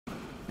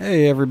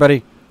Hey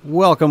everybody,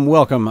 welcome,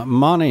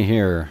 Monte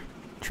here,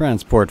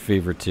 Transport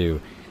Fever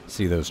 2.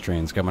 See those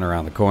trains coming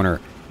around the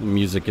corner, the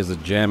music is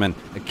a-jammin',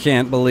 I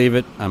can't believe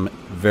it. I'm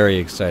very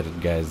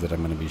excited, guys, that I'm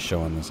going to be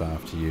showing this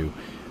off to you.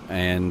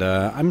 And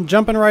I'm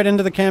jumping right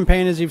into the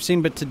campaign as you've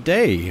seen, but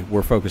today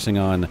we're focusing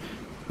on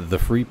the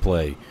free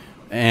play.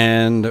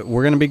 And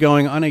we're going to be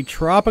going on a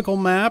tropical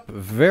map.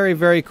 Very,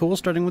 very cool.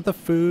 Starting with the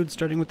food,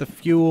 starting with the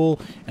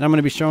fuel. And I'm going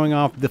to be showing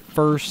off the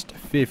first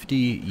 50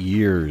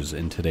 years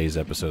in today's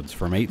episodes.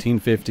 From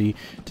 1850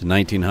 to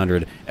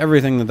 1900.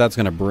 Everything that's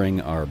going to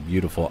bring our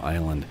beautiful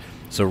island.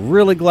 So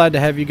really glad to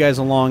have you guys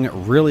along.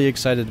 Really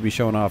excited to be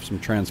showing off some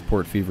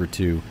Transport Fever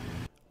 2.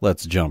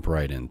 Let's jump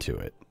right into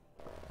it.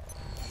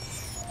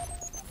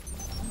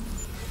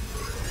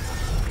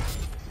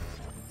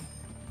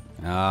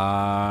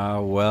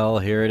 Well,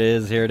 here it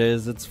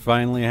is, it's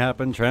finally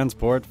happened,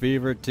 Transport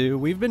Fever 2.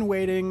 We've been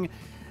waiting,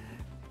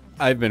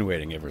 I've been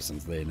waiting ever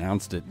since they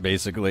announced it,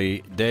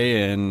 basically,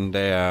 day in,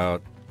 day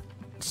out,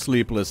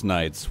 sleepless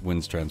nights,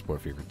 when's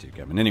Transport Fever 2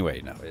 coming?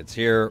 Anyway, no, it's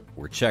here,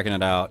 we're checking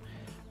it out,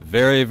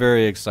 very,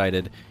 very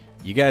excited.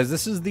 You guys,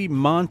 this is the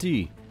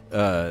Monte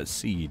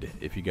seed,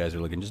 if you guys are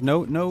looking, just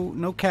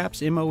no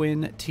caps,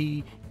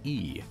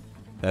 M-O-N-T-E,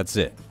 that's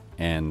it,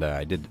 and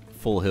I did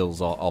full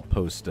hills. I'll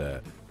post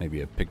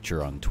maybe a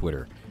picture on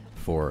Twitter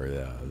for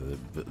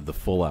the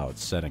full out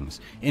settings.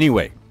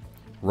 Anyway,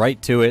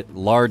 right to it.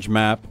 Large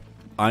map,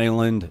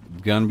 island,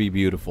 gonna be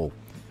beautiful.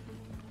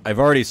 I've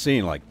already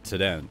seen like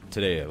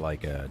today at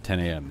like 10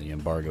 a.m. the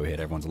embargo hit.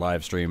 Everyone's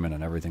live streaming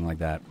and everything like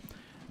that.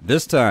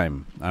 This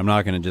time I'm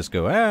not gonna just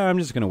go. I'm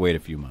just gonna wait a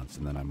few months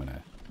and then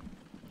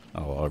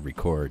I'll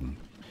record and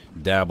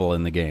dabble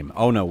in the game.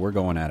 Oh no, we're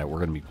going at it. We're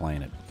gonna be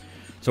playing it.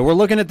 So we're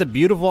looking at the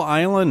beautiful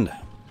island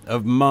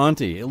of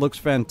Monte. It looks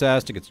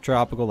fantastic. It's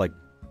tropical. Like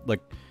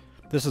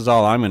this is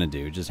all I'm gonna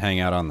do. Just hang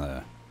out on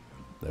the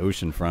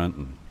ocean front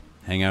and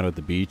hang out at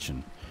the beach.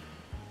 And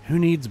who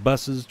needs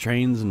buses,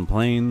 trains, and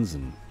planes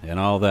and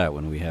all that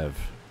when we have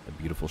a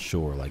beautiful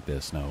shore like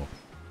this? No,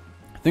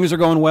 things are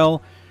going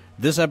well.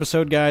 This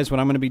episode, guys, what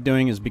I'm going to be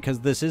doing is, because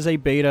this is a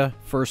beta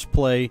first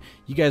play,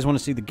 you guys want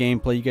to see the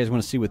gameplay. You guys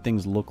want to see what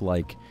things look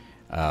like.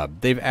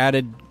 They've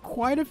added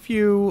quite a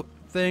few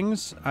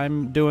things.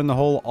 I'm doing the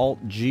whole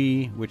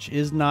Alt-G, which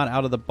is not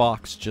out of the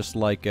box, just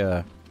like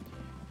the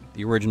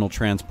original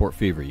Transport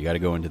Fever. You got to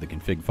go into the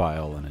config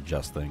file and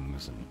adjust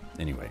things. And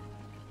anyway,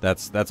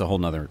 that's a whole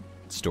nother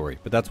story,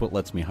 but that's what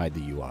lets me hide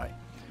the UI.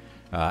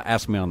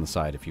 Ask me on the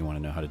side if you want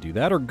to know how to do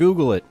that, or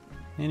Google it.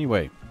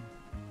 Anyway,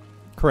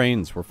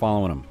 cranes, we're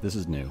following them. This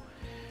is new.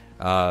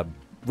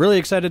 Really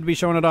excited to be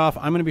showing it off.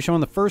 I'm going to be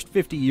showing the first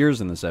 50 years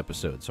in this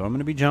episode, so I'm going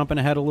to be jumping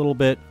ahead a little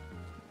bit.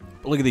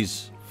 But look at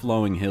these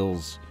flowing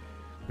hills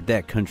with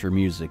that country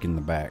music in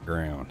the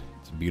background.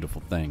 It's a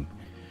beautiful thing.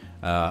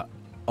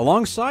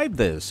 Alongside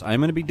this, I'm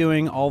going to be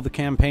doing all the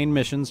campaign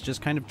missions,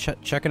 just kind of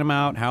checking them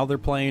out, how they're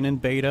playing in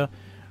beta,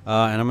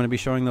 and I'm going to be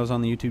showing those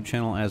on the YouTube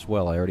channel as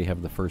well. I already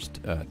have the first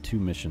 2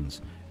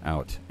 missions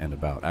out and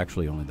about.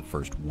 Actually, only the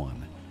first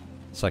one.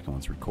 The second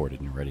one's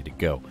recorded and ready to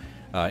go.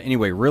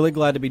 Anyway, really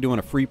glad to be doing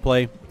a free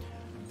play.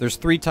 There's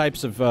 3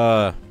 types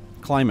of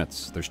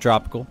climates. There's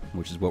tropical,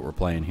 which is what we're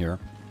playing here.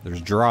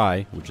 There's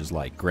dry, which is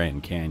like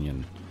Grand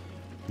Canyon.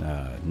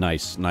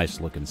 Nice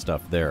looking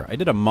stuff there. I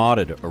did a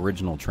modded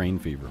original Train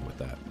Fever with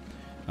that.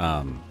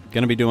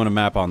 Gonna be doing a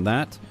map on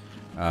that.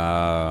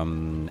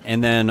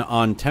 And then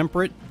on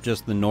temperate,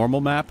 just the normal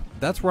map,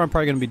 that's where I'm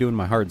probably gonna be doing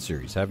my hard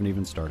series. Haven't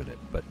even started it,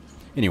 but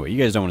anyway,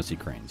 you guys don't want to see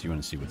cranes. You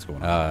want to see what's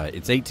going on.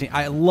 It's 18.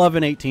 I love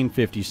an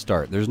 1850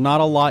 start. There's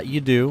not a lot you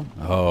do.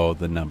 Oh,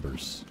 the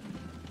numbers.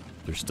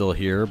 They're still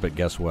here, but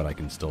guess what? I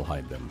can still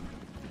hide them.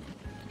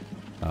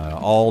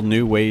 All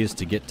new ways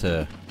to get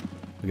to.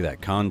 Look at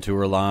that,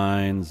 contour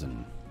lines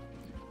and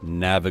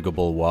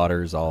navigable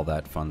waters, all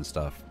that fun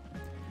stuff.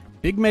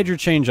 Big major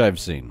change I've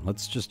seen.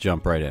 Let's just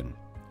jump right in.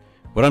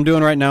 What I'm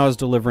doing right now is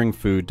delivering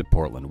food to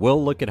Portland.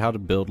 We'll look at how to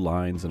build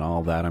lines and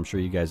all that. I'm sure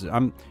you guys...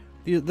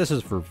 This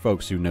is for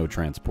folks who know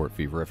Transport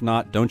Fever. If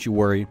not, don't you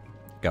worry.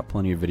 Got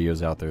plenty of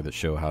videos out there that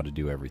show how to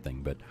do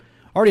everything. But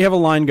already have a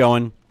line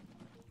going.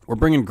 We're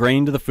bringing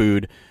grain to the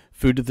food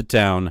to the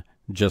town,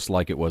 just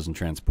like it was in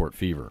Transport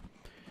Fever.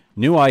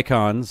 New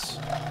icons...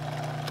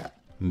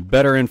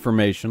 Better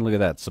information. Look at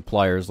that.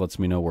 Suppliers lets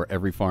me know where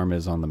every farm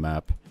is on the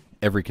map.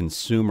 Every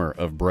consumer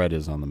of bread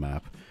is on the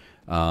map.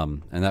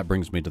 And that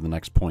brings me to the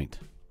next point.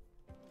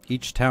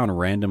 Each town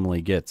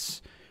randomly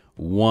gets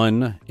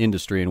one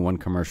industry and one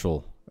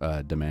commercial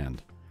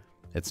demand.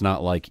 It's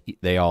not like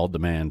they all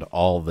demand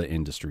all the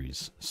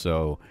industries.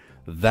 So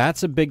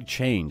that's a big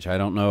change. I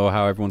don't know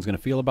how everyone's going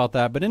to feel about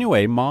that. But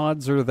anyway,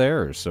 mods are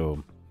there.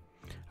 So...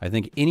 I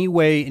think any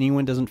way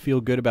anyone doesn't feel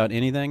good about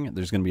anything,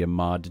 there's going to be a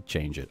mod to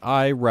change it.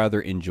 I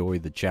rather enjoy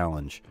the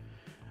challenge.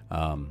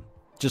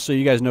 Just so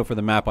you guys know, for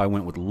the map, I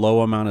went with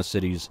low amount of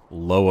cities,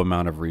 low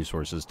amount of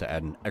resources to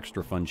add an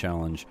extra fun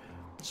challenge.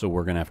 So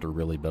we're going to have to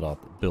really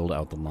build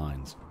out the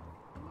lines.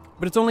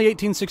 But it's only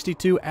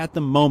 1862 at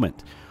the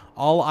moment.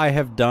 All I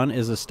have done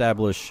is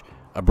establish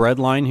a bread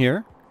line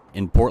here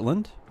in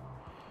Portland.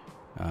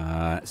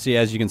 See,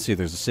 as you can see,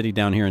 there's a city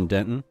down here in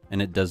Denton,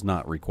 and it does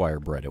not require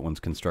bread. It wants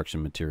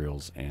construction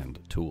materials and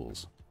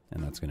tools,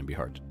 and that's going to be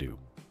hard to do.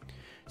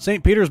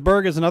 St.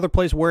 Petersburg is another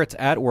place where it's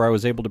at, where I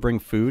was able to bring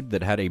food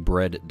that had a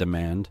bread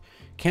demand.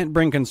 Can't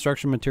bring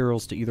construction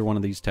materials to either one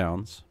of these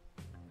towns.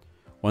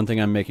 One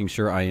thing I'm making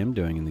sure I am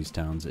doing in these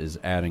towns is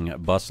adding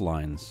bus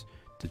lines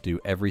to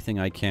do everything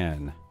I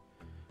can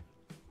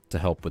to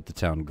help with the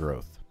town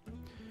growth.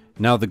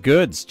 Now the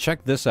goods,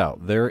 check this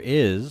out. There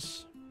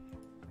is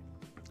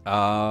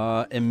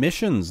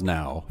emissions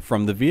now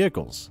from the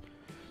vehicles.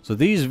 So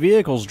these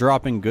vehicles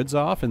dropping goods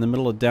off in the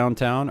middle of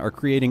downtown are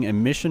creating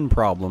emission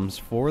problems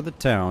for the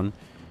town,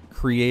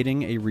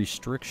 creating a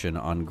restriction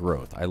on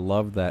growth. I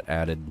love that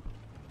added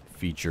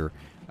feature.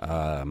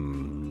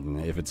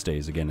 If it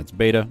stays, again, it's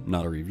beta,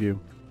 not a review.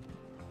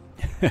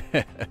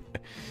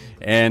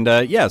 And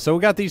yeah, so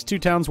we got these two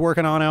towns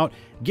working on out,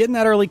 getting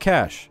that early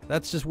cash.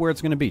 That's just where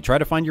it's going to be. Try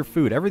to find your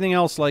food. Everything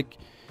else, like,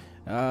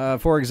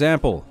 for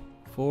example,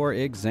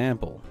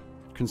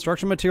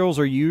 construction materials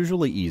are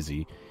usually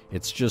easy.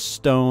 It's just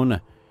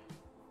stone.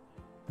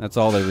 That's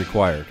all they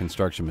require,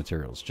 construction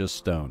materials, just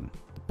stone.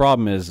 The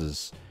problem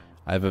is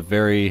I have a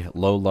very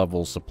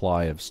low-level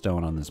supply of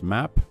stone on this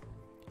map,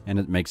 and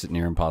it makes it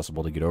near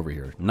impossible to get over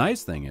here.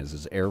 Nice thing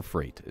is air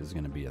freight is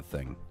going to be a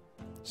thing.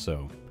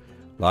 So,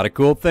 a lot of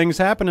cool things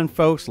happening,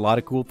 folks. A lot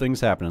of cool things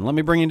happening. Let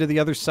me bring you to the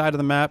other side of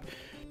the map,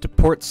 to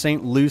Port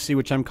St. Lucie,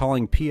 which I'm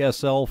calling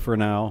PSL for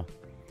now.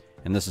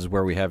 And this is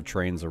where we have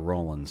trains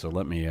a-rolling. So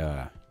let me,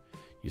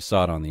 you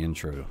saw it on the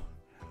intro.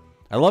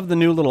 I love the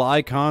new little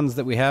icons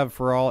that we have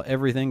for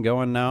everything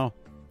going now.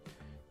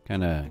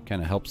 Kind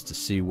of helps to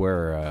see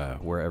where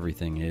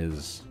everything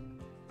is.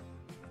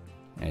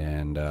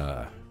 And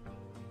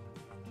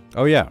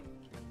oh yeah,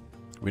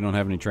 we don't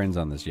have any trains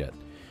on this yet.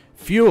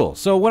 Fuel.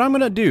 So what I'm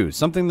gonna do,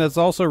 something that's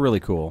also really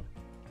cool,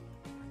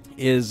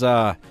 is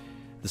the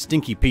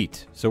Stinky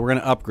Pete. So we're gonna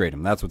upgrade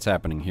him. That's what's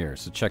happening here.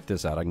 So check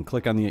this out. I can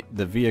click on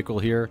the vehicle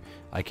here.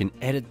 I can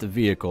edit the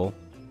vehicle.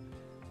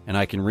 And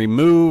I can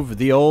remove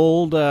the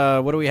old,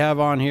 what do we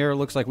have on here?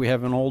 Looks like we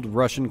have an old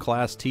Russian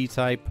Class T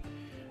type.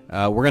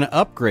 We're going to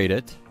upgrade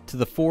it to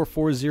the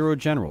 440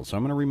 General. So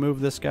I'm going to remove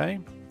this guy.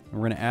 And we're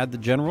going to add the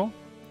General.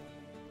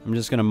 I'm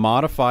just going to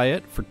modify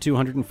it for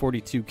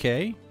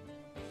 242K.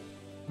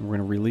 And we're going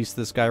to release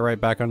this guy right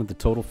back onto the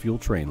total fuel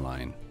train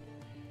line.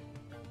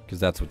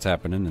 Because that's what's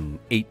happening in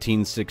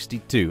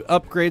 1862.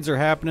 Upgrades are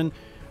happening.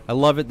 I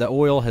love it. The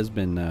oil has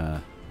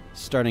been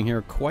starting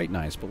here quite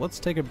nice. But let's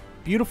take a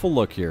beautiful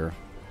look here.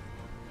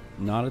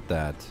 Not at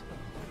that,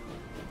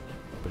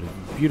 but a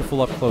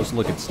beautiful up-close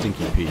look at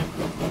Stinky Pete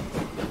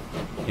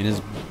in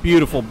his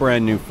beautiful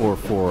brand new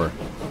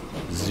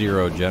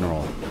 440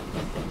 General.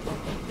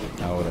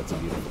 Oh, that's a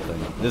beautiful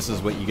thing. This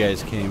is what you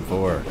guys came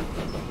for.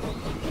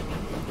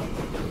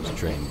 Those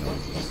train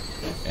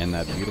noises and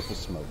that beautiful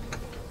smoke.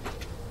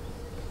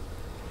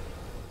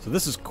 So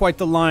this is quite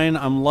the line.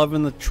 I'm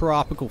loving the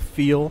tropical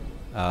feel.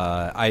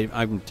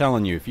 I'm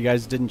telling you, if you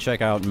guys didn't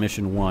check out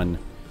Mission 1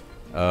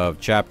 of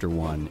Chapter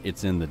 1,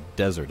 it's in the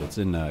desert. It's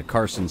in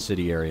Carson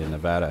City area,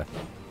 Nevada,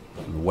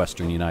 in the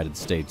western United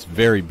States.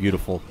 Very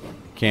beautiful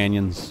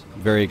canyons.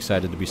 Very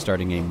excited to be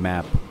starting a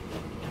map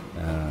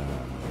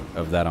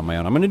of that on my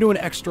own. I'm going to do an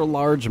extra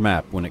large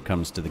map when it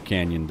comes to the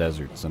canyon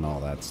deserts and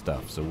all that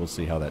stuff, so we'll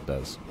see how that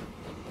does.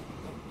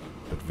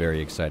 But very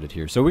excited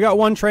here. So we got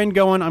one train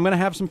going. I'm going to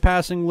have some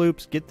passing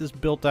loops, get this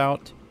built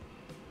out.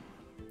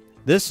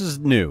 This is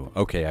new.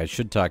 Okay, I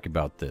should talk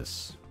about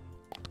this.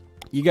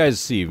 You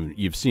guys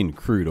you've seen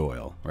crude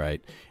oil,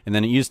 right? And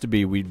then it used to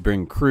be we'd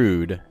bring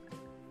crude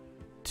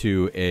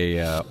to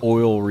a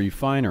oil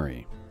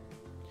refinery.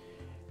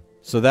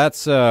 So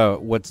that's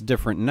what's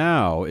different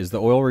now is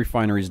the oil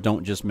refineries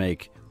don't just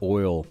make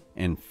oil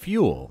and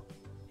fuel.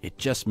 It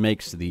just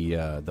makes the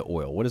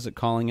oil. What is it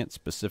calling it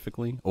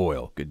specifically?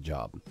 Oil. Good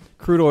job.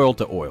 Crude oil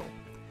to oil.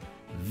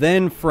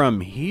 Then from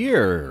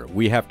here,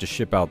 we have to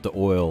ship out the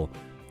oil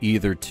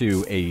either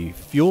to a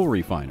fuel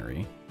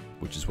refinery,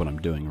 which is what I'm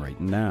doing right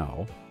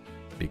now,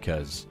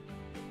 because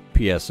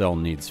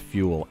PSL needs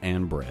fuel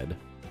and bread,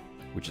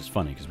 which is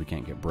funny because we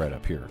can't get bread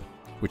up here,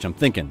 which I'm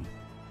thinking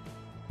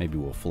maybe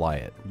we'll fly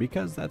it,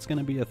 because that's going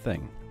to be a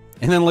thing.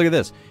 And then look at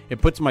this.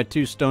 It puts my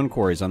 2 stone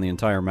quarries on the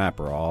entire map,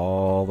 are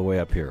all the way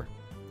up here.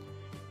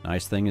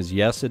 Nice thing is,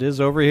 yes, it is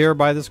over here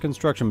by this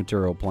construction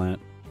material plant,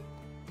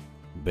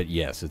 but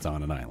yes, it's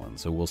on an island,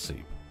 so we'll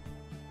see.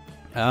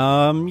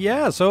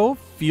 Yeah, so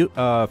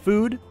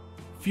food,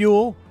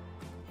 fuel,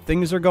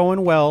 things are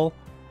going well.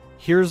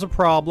 Here's a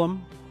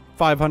problem: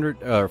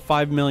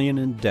 5 million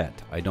in debt.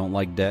 I don't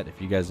like debt.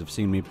 If you guys have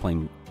seen me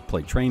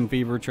play Train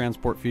Fever,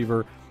 Transport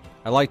Fever,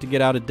 I like to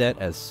get out of debt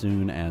as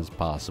soon as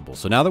possible.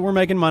 So now that we're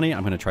making money,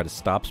 I'm going to try to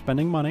stop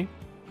spending money.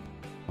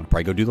 I'm going to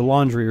probably go do the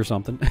laundry or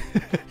something.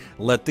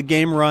 Let the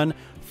game run.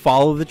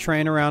 Follow the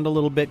train around a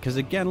little bit, because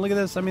again, look at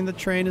this. I mean, the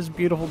train is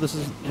beautiful. This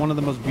is one of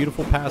the most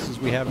beautiful passes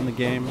we have in the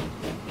game.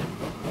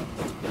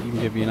 Even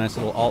give you a nice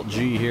little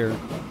Alt-G here.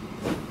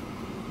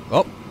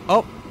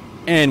 Oh,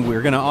 and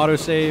we're going to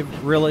autosave.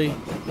 Really?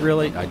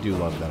 I do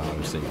love that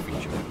autosave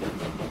feature.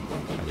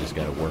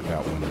 just got to work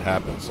out when it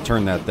happens.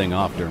 Turn that thing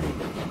off during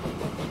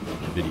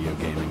video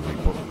gaming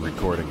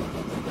recording.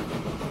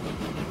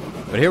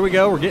 But here we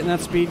go. We're getting that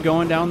speed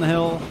going down the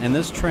hill, and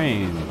this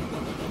train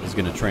is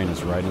going to train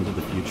us right into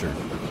the future,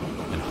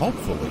 and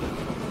hopefully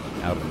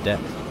out of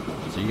debt.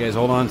 So you guys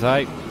hold on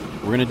tight.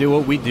 We're going to do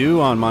what we do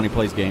on Monte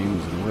Plays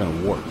Games, and we're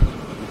going to warp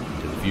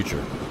into the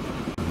future.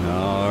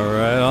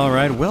 All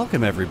right.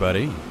 Welcome,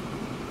 everybody,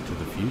 to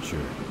the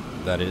future.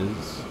 That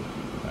is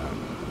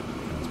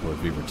Transport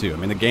Fever 2. I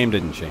mean, the game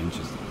didn't change.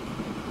 Just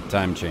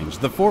time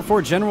changed. The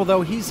 4-4 General,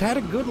 though, he's had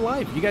a good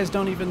life. You guys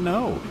don't even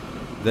know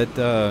that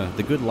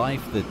the good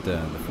life that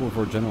the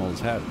 4-4 General has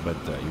had. But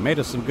he made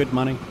us some good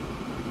money.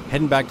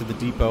 Heading back to the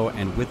depot,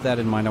 and with that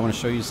in mind, I want to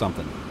show you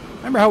something.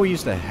 Remember how we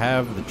used to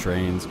have the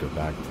trains go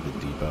back to the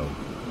depot?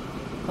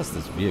 Plus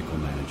this vehicle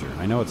manager.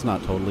 I know it's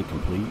not totally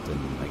complete,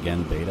 and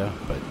again, beta,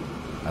 but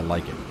I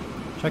like it.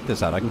 Check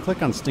this out. I can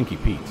click on Stinky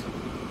Pete,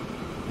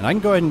 and I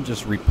can go ahead and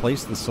just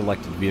replace the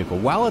selected vehicle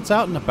while it's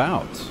out and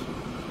about.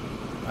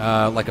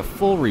 Like a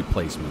full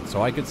replacement.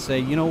 So I could say,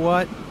 you know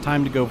what?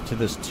 Time to go to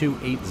this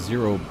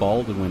 280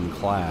 Baldwin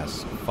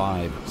class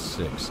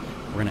 5-6.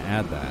 We're going to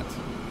add that.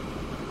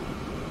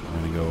 We're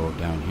going to go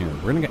down here.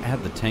 We're going to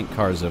add the tank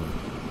cars of...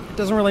 It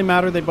doesn't really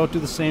matter. They both do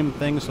the same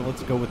thing, so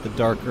let's go with the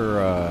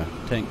darker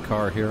tank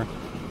car here.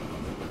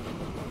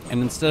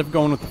 And instead of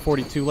going with the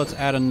 42, let's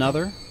add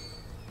another.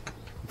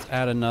 Let's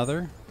add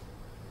another.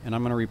 And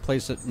I'm going to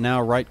replace it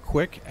now right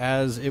quick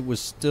as it was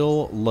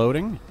still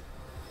loading.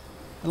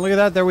 And look at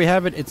that. There we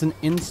have it. It's an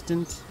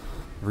instant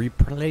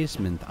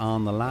replacement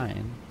on the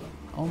line.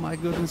 Oh my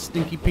goodness,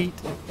 Stinky Pete.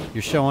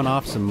 You're showing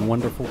off some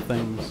wonderful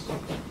things.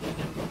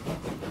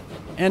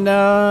 And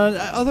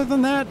other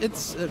than that,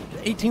 it's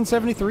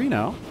 1873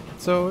 now.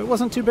 So it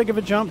wasn't too big of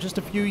a jump, just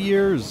a few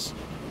years.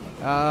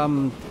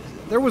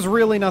 There was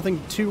really nothing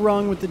too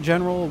wrong with the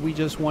General. We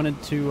just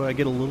wanted to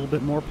get a little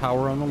bit more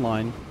power on the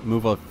line,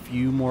 move a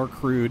few more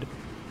crude,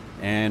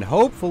 and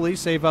hopefully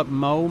save up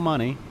more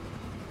money.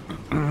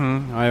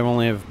 I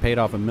only have paid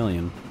off $1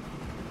 million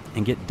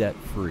and get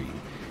debt-free.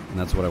 And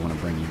that's what I want to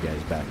bring you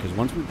guys back. Because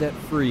once we're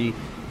debt-free,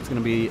 it's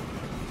going to be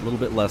a little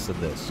bit less of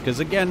this. Because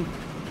again,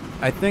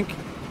 I think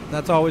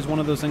that's always one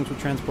of those things with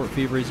Transport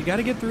Fever is you got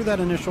to get through that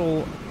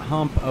initial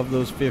hump of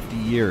those 50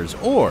 years.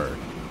 Or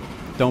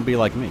don't be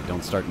like me.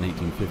 Don't start in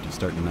 1850.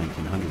 Start in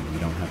 1900. You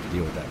don't have to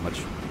deal with that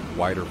much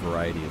wider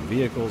variety of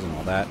vehicles and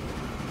all that.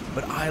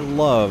 But I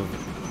love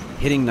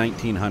hitting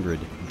 1900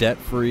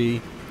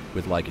 debt-free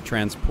with like a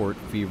Transport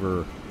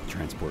Fever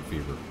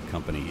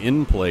company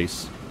in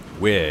place.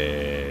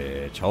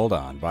 Which, hold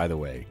on, by the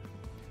way,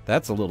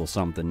 that's a little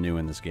something new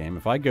in this game.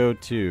 If I go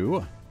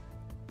to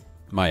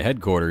my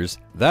headquarters,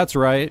 that's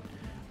right,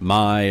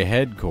 my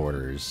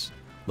headquarters.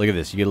 Look at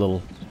this. You get a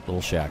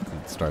little shack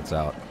that starts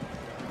out.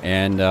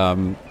 And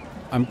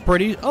I'm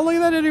pretty... Oh, look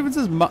at that. It even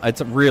says...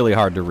 It's really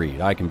hard to read.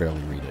 I can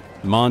barely read it.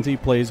 Monte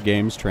Plays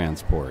Games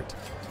Transport.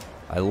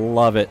 I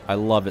love it. I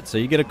love it. So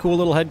you get a cool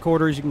little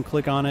headquarters. You can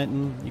click on it,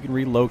 and you can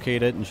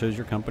relocate it, and shows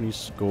your company's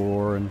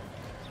score and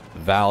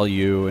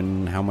value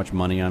and how much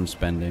money I'm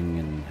spending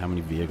and how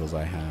many vehicles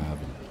I have.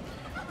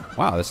 And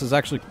wow, this is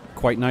actually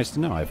quite nice to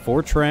know. I have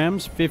 4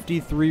 trams,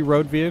 53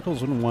 road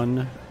vehicles, and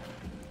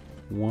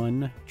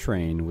one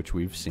train, which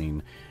we've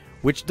seen.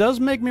 Which does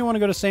make me want to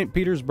go to St.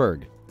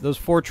 Petersburg. Those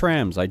 4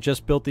 trams, I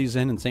just built these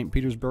in, and St.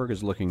 Petersburg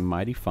is looking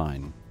mighty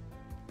fine.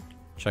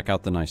 Check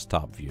out the nice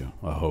top view.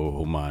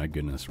 Oh my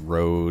goodness.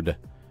 Road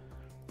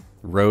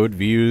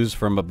views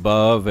from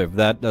above. If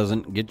that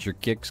doesn't get your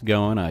kicks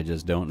going, I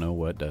just don't know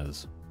what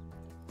does.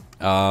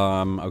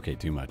 Okay,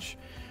 too much.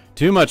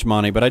 Too much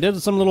money, but I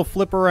did some little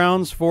flip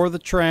arounds for the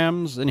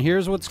trams, and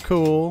here's what's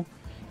cool.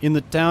 In the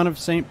town of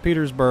St.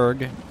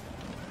 Petersburg,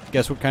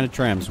 guess what kind of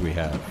trams we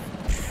have?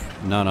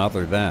 None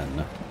other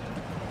than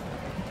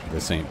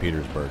the St.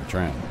 Petersburg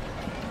tram.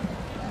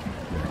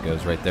 There it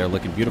goes right there,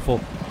 looking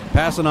beautiful.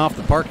 Passing off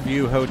the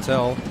Parkview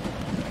Hotel.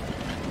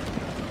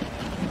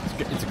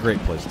 It's a great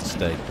place to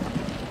stay.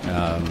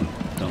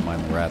 Don't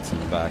mind the rats in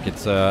the back.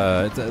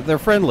 They're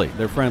friendly.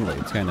 They're friendly.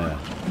 It's kind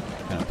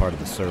of part of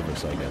the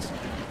service, I guess.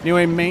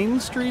 Anyway, Main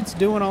Street's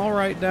doing all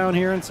right down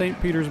here in St.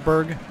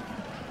 Petersburg.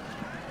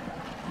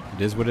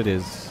 It is what it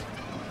is.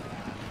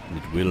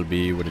 It will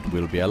be what it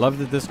will be. I love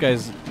that this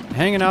guy's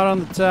hanging out on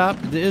the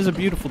top. It is a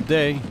beautiful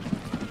day.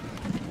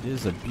 It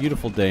is a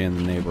beautiful day in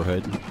the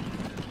neighborhood.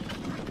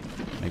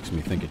 Makes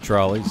me think of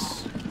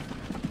trolleys.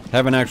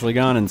 Haven't actually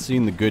gone and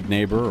seen The Good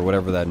Neighbor or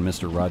whatever that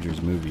Mr.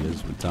 Rogers movie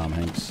is with Tom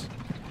Hanks.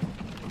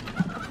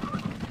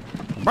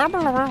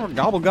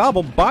 Gobble,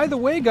 gobble. By the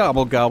way,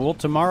 gobble, gobble.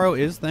 Tomorrow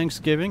is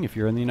Thanksgiving. If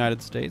you're in the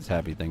United States,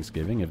 happy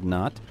Thanksgiving. If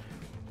not,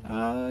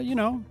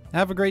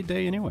 have a great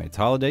day anyway. It's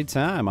holiday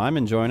time. I'm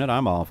enjoying it.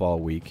 I'm off all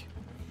week.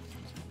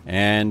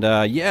 And,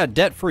 yeah,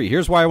 debt-free.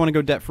 Here's why I want to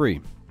go debt-free.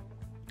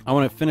 I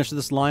want to finish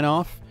this line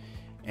off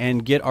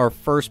and get our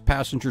first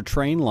passenger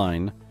train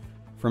line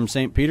from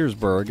St.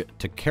 Petersburg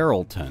to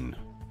Carrollton.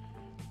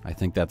 I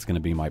think that's going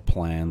to be my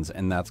plans,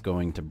 and that's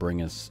going to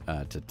bring us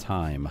to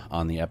time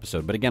on the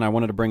episode. But again, I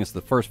wanted to bring us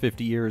the first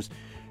 50 years,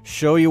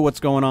 show you what's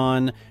going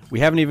on. We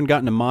haven't even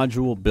gotten to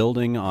module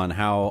building on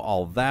how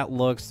all that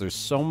looks. There's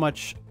so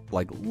much,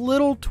 like,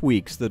 little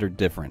tweaks that are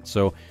different.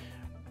 So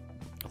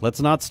let's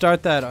not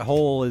start that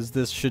whole, is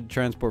this, should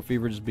Transport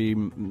Fever just be,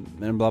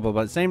 and blah, blah,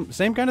 blah. Same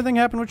kind of thing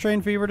happened with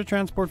Train Fever to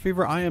Transport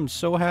Fever. I am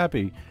so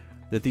happy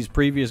that these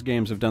previous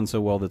games have done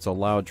so well that's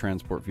allowed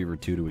Transport Fever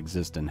 2 to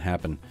exist and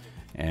happen.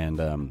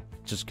 And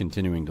just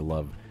continuing to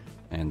love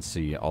and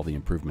see all the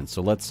improvements.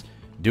 So let's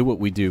do what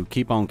we do.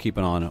 Keep on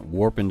keeping on.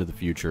 Warp into the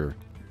future.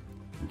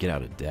 And get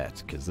out of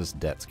debt, because this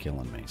debt's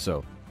killing me.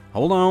 So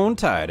hold on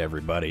tight,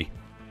 everybody.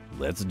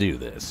 Let's do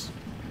this.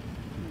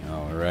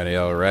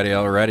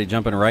 Alrighty.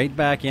 Jumping right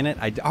back in it.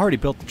 I already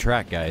built the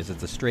track, guys.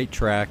 It's a straight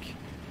track.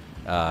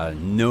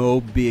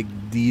 No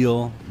big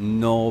deal.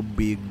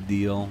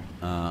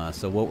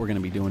 So what we're going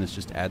to be doing is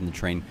just adding the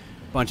train.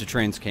 A bunch of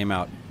trains came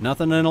out.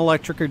 Nothing in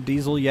electric or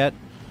diesel yet.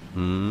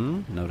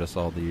 Notice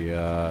all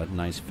the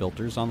nice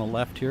filters on the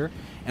left here.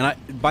 And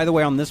by the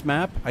way, on this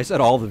map, I said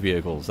all the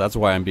vehicles. That's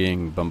why I'm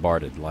being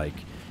bombarded. Like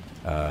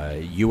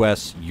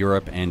U.S.,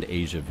 Europe, and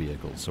Asia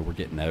vehicles. So we're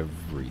getting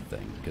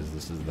everything, because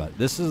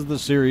this is the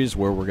series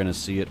where we're going to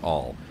see it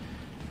all.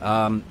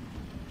 And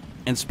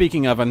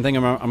speaking of, I'm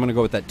going to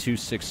go with that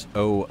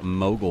 260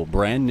 Mogul,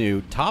 brand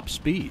new, top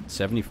speed,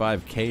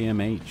 75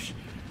 kmh,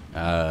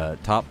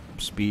 top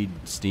speed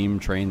steam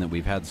train that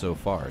we've had so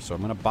far. So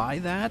I'm going to buy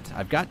that.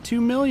 I've got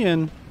 2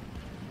 million.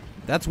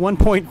 That's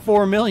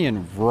 1.4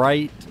 million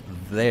right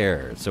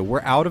there. So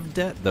we're out of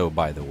debt, though,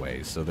 by the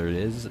way. So there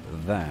is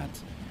that.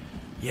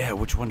 Yeah,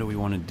 which one do we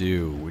want to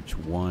do? Which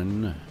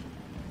one?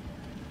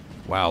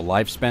 Wow,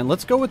 lifespan.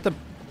 Let's go with the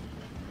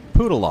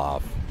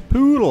Poodle-Off.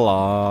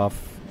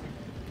 Poodle-Off.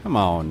 Come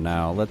on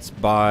now. Let's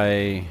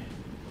buy...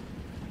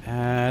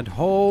 And,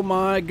 oh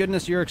my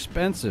goodness, you're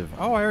expensive.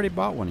 Oh, I already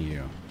bought one of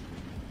you.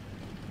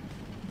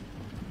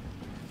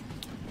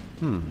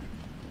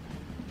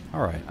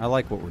 Alright, I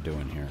like what we're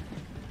doing here.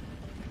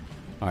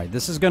 Alright,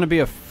 this is going to be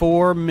a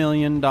 $4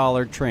 million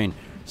train.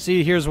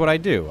 See, here's what I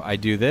do. I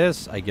do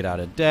this, I get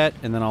out of debt,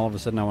 and then all of a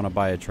sudden I want to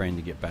buy a train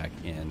to get back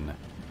in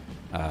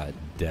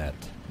debt.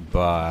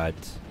 But...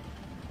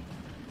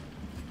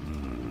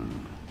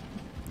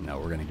 no,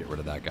 we're going to get rid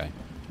of that guy.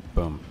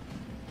 Boom.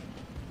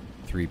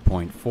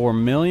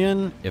 3.4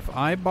 million. If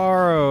I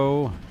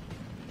borrow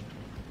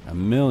 $1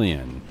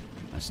 million,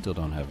 I still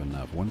don't have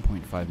enough.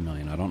 1.5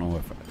 million. I don't know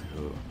if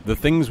the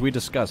things we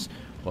discuss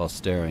while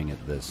staring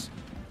at this.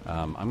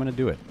 I'm going to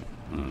do it.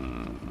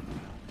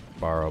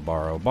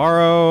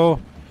 Borrow.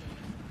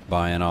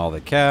 Buying all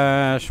the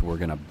cash. We're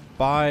going to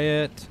buy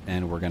it,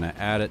 and we're going to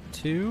add it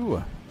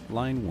to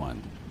line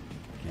 1.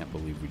 Can't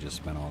believe we just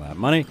spent all that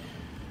money.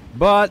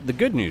 But the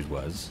good news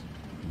was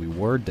we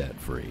were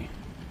debt-free.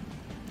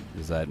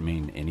 Does that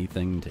mean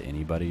anything to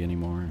anybody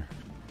anymore?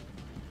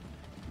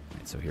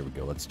 Right, so here we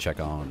go. Let's check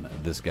on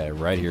this guy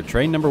right here.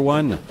 Train number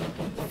 1.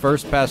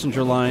 First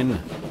passenger line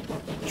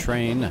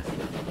train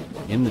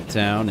in the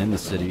town, in the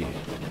city.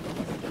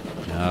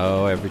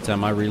 Oh, every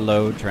time I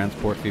reload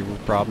Transport Fever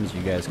problems,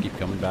 you guys keep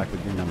coming back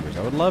with your numbers.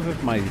 I would love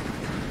if my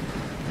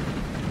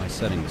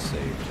settings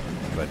saved,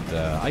 but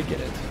I get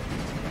it.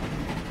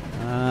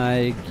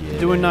 I get it.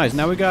 Doing nice.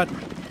 Now we got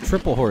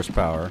triple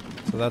horsepower,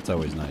 so that's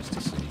always nice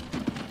to see.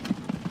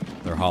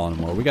 They're hauling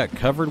more. We got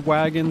covered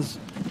wagons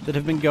that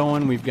have been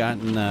going. We've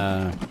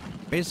gotten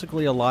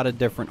basically a lot of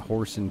different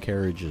horse and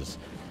carriages.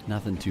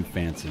 Nothing too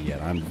fancy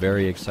yet. I'm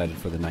very excited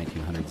for the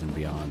 1900s and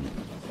beyond.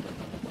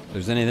 If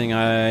there's anything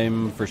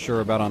I'm for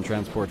sure about on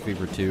Transport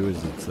Fever 2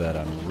 is it's that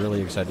I'm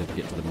really excited to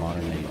get to the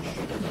modern age.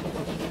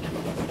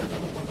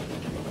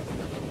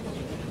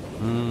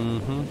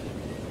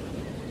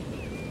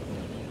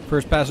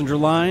 First passenger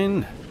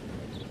line.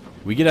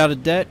 We get out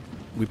of debt.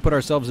 We put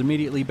ourselves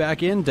immediately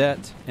back in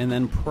debt, and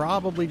then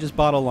probably just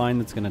bought a line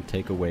that's going to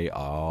take away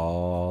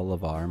all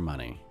of our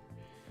money.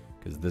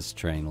 Because this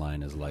train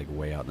line is like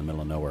way out in the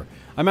middle of nowhere.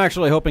 I'm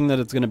actually hoping that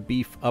it's going to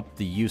beef up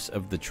the use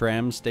of the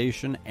tram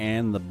station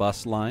and the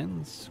bus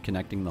lines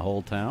connecting the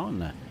whole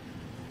town.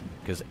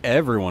 Because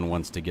everyone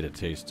wants to get a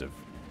taste of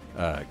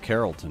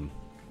Carrollton.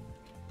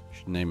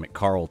 Should name it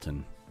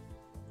Carlton.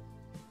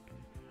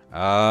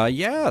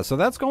 Yeah, so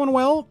that's going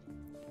well.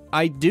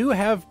 I do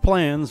have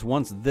plans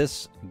once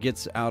this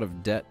gets out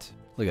of debt.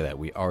 Look at that.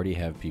 We already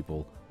have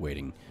people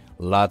waiting.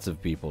 Lots of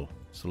people.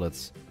 So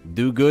let's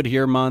do good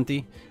here,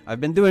 Monte.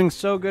 I've been doing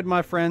so good,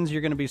 my friends.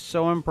 You're going to be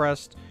so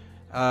impressed.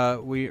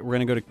 We're going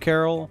to go to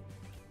Carroll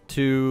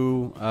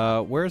to...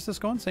 where is this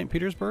going? St.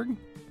 Petersburg?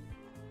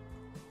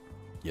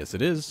 Yes,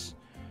 it is.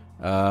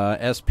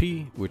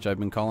 SP, which I've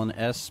been calling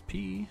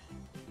SP.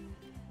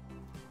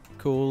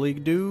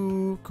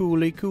 Cooly-doo.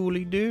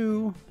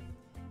 Cooly-doo.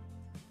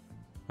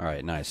 All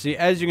right, nice. See,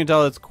 as you can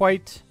tell, it's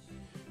quite...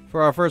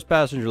 For our first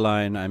passenger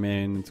line, I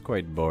mean, it's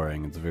quite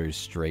boring. It's very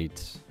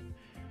straight.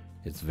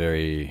 It's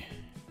very...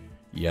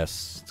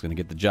 Yes, it's going to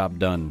get the job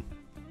done.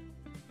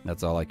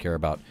 That's all I care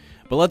about.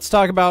 But let's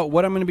talk about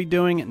what I'm going to be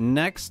doing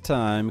next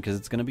time, because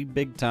it's going to be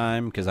big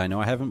time, because I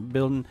know I haven't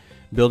been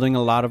building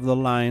a lot of the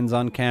lines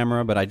on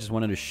camera, but I just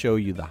wanted to show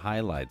you the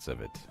highlights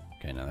of it.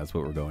 Okay, now that's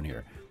what we're going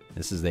here.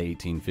 This is the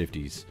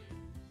 1850s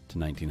to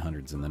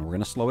 1900s, and then we're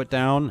going to slow it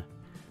down.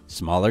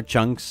 Smaller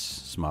chunks,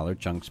 smaller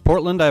chunks.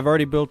 Portland, I've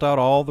already built out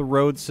all the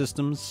road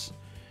systems.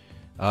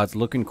 It's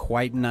looking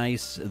quite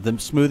nice. The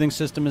smoothing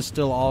system is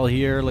still all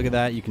here. Look at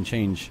that. You can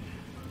change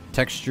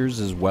textures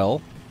as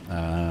well,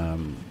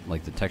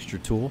 like the texture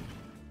tool,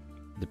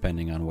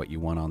 depending on what you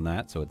want on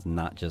that. So it's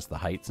not just the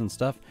heights and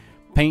stuff.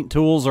 Paint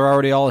tools are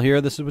already all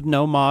here. This is with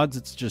no mods.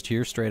 It's just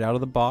here straight out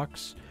of the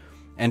box.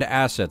 And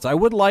assets. I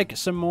would like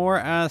some more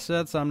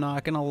assets. I'm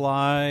not going to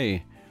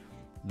lie.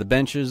 The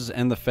benches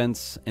and the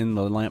fence in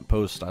the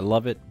lamppost, I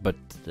love it. But,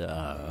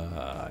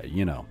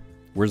 you know,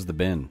 where's the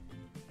bin?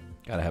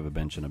 Got to have a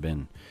bench and a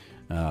bin.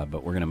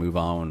 But we're going to move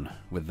on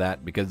with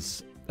that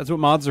because that's what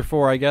mods are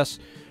for, I guess.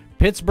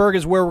 Pittsburgh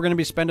is where we're going to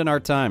be spending our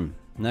time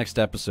next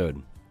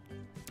episode.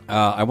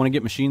 I want to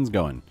get machines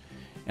going.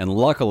 And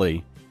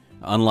luckily,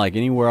 unlike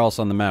anywhere else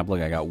on the map,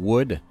 look, I got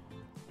wood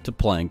to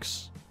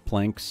planks,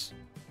 planks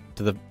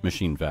to the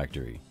machine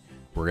factory.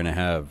 We're going to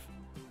have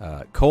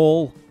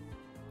coal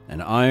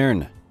and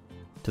iron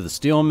to the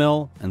steel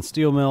mill and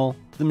steel mill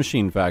to the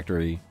machine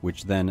factory,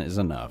 which then is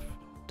enough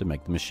to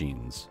make the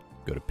machines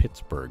go to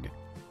Pittsburgh.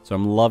 So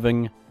I'm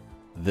loving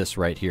this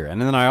right here. And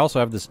then I also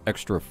have this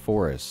extra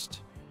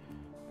forest,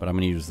 but I'm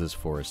going to use this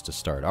forest to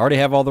start. I already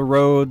have all the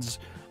roads.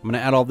 I'm going to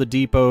add all the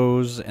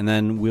depots, and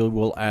then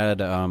we'll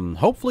add,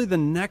 hopefully, the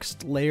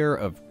next layer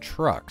of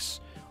trucks.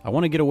 I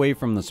want to get away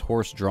from this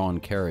horse-drawn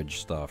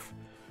carriage stuff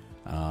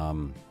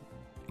and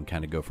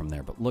kind of go from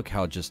there. But look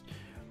how just...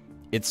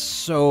 It's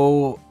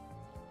so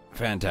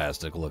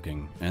fantastic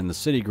looking. And the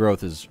city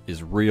growth is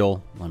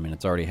real. I mean,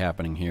 it's already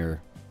happening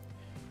here.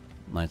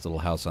 Nice little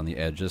house on the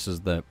edge. This is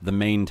the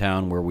main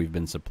town where we've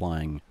been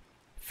supplying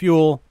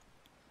fuel.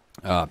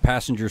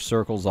 Passenger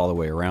circles all the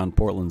way around.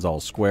 Portland's all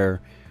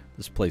square.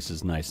 This place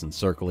is nice and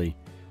circly.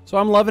 So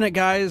I'm loving it,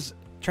 guys.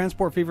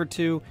 Transport Fever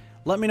 2.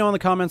 Let me know in the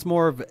comments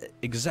more of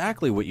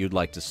exactly what you'd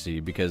like to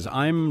see, because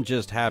I'm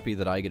just happy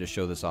that I get to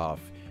show this off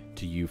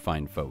to you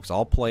fine folks.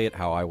 I'll play it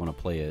how I want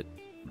to play it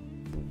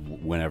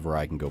whenever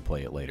I can go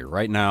play it later.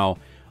 Right now,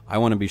 I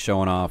want to be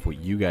showing off what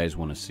you guys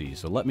want to see.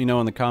 So let me know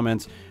in the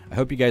comments. I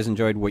hope you guys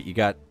enjoyed what you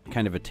got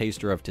kind of a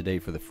taster of today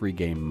for the free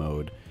game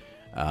mode.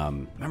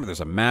 Remember,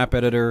 there's a map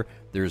editor,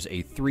 there's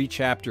a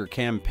 3-chapter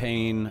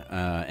campaign,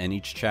 and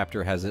each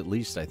chapter has at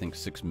least, I think,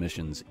 6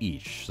 missions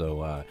each.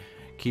 So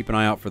keep an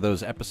eye out for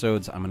those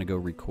episodes. I'm going to go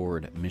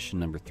record mission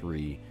number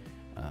 3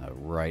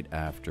 right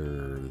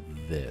after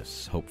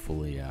this,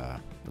 hopefully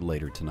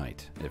later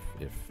tonight,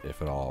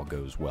 if it all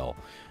goes well.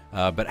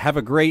 But have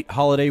a great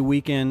holiday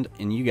weekend,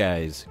 and you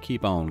guys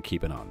keep on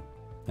keeping on.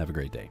 Have a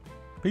great day.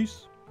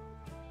 Peace.